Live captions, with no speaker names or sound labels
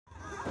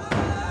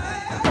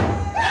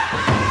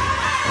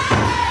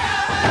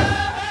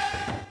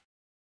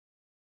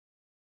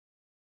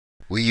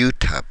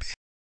Wiyutabi.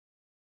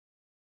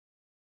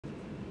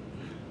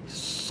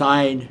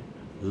 Sign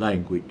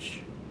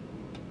language.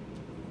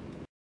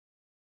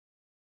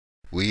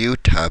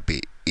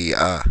 Wiyutabi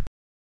ia.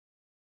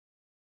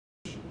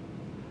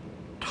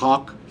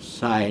 Talk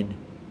sign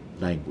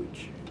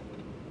language.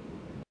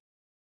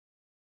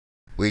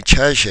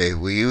 Wichaje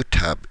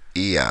wiyutab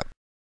ia.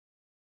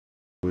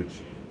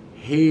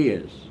 He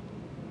is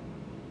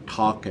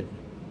talking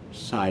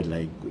sign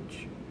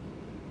language.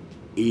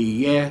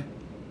 Ia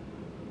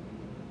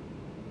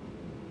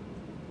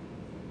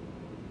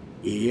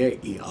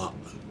ia.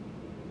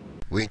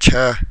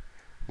 Wicha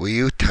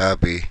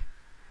wiyutabi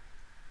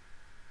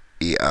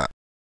ia.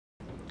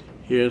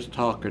 He is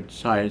talking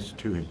signs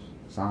to him.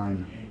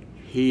 Sign.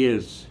 He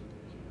is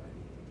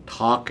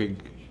talking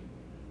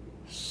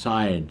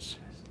signs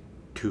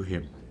to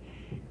him.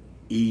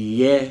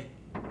 Ia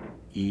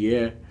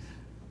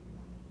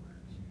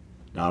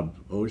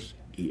nabos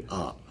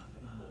ia.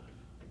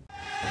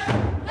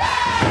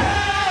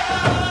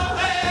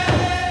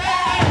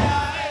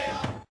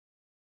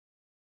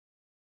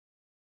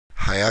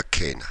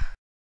 Hayakena.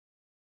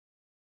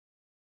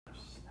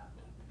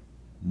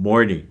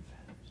 Morning.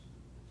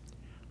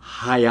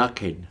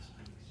 Hayakin.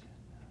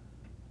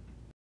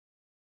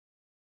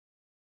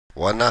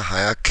 Wana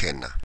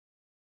hayakena.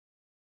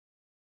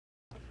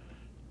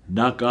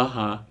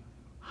 Nagaha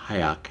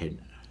hayakin.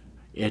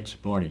 It's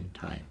morning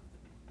time.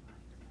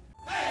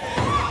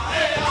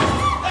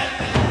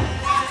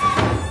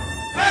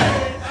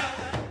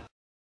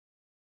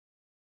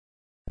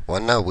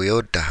 Wana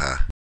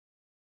wiodaha.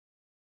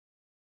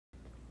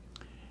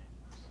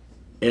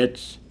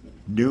 It's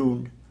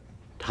noon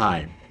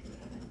time.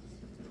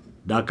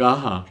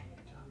 Nagaha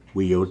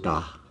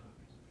wioda.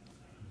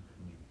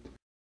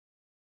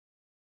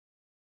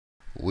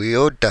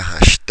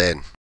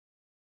 Wiodahashten.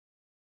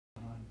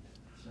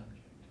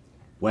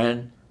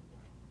 When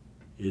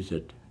is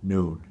it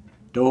noon?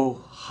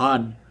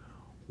 Dohan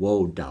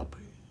wodab.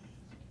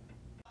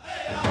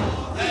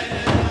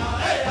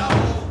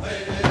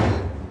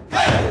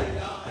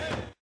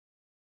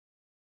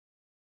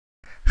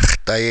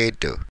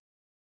 Chtayedu.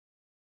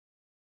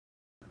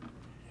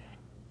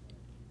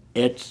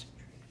 It's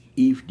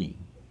evening.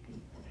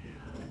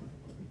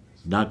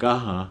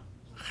 Nagaha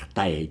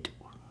chtayedu.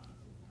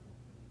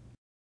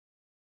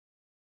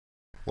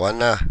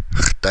 Wana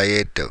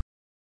chtayedu.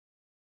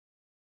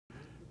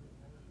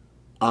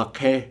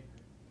 Ake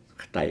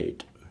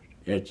chtayedu.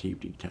 It's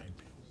evening time.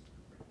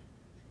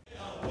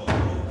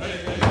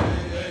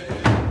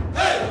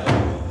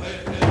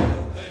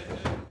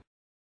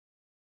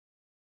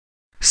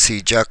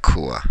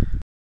 Sijakua.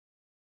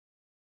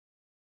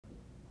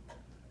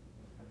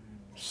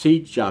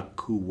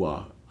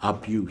 Sijakua.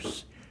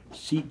 Abuse.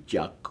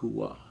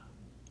 Sijakua.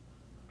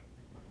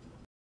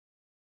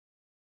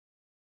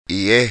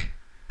 Ie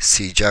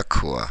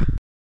sijakua.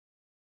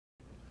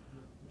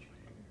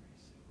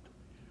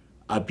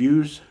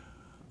 Abuse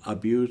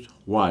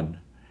one.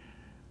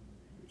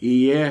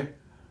 Ie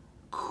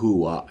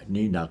kua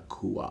nina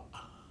kua.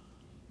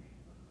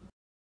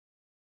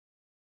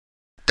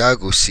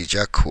 Dagu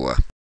sijakua.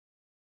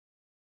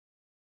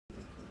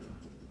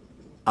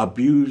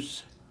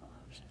 Abuse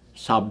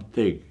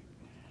something.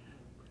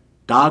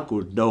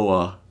 Dagu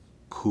noa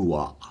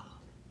kua.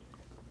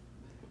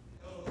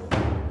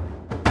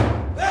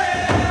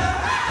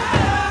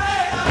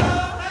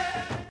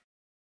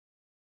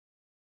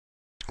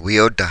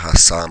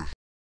 Wiodahasam.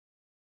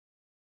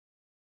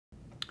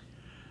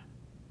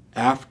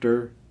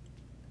 After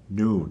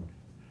noon.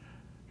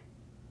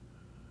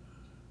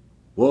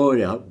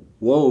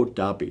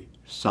 Wodabi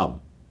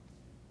some.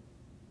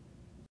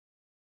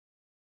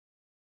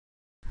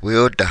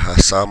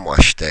 Wiodahasam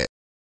washte.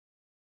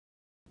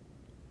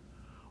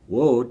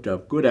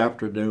 Wodab good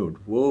afternoon.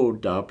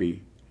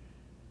 Wodabi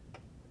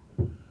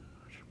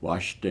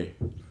washte.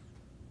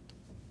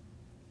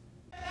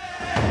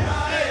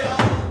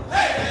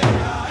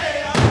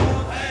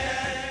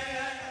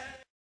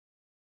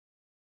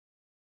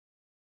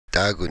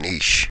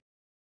 Dagunish.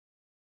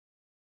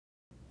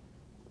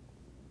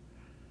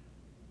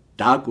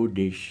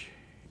 Dagunish.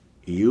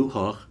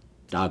 Yuhach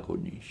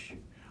Dagunish.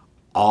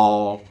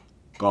 All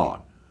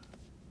gone.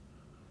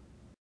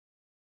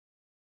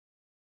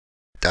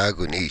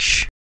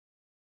 Dagunish.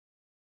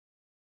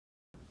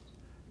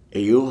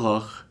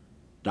 Yuhach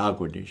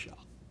Dagunish.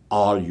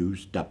 All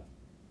used up.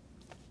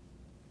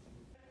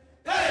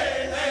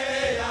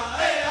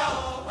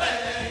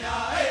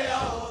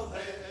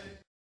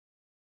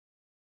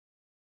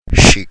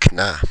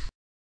 Shikna.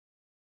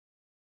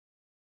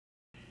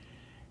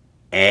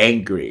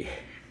 Angry.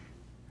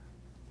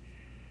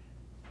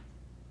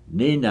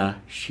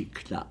 Nina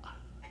Shikna.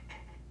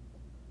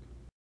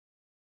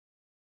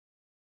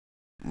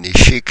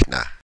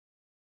 Nishikna.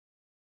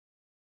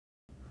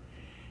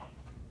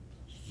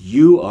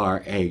 You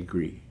are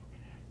angry.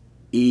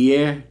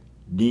 Ie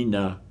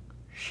Nina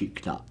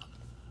Shikna.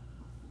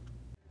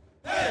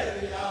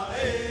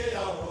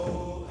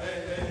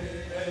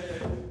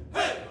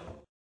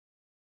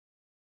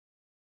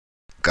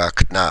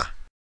 Gakna.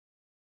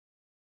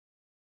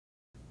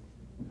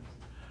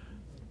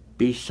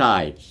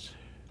 besides,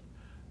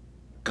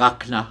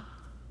 kakna,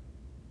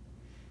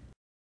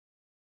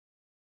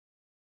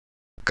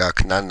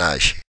 Как на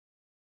наши.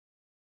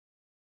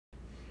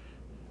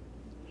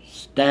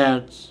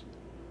 stands,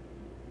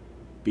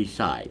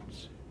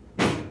 besides,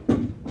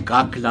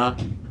 kakna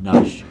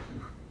nash,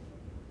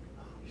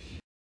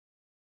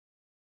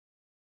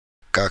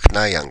 Как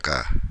на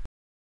Янка.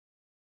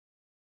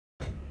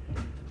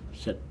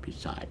 set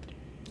beside.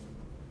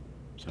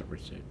 Is that what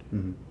it said?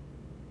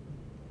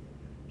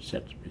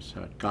 Set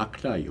beside,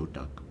 kakna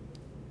yutak.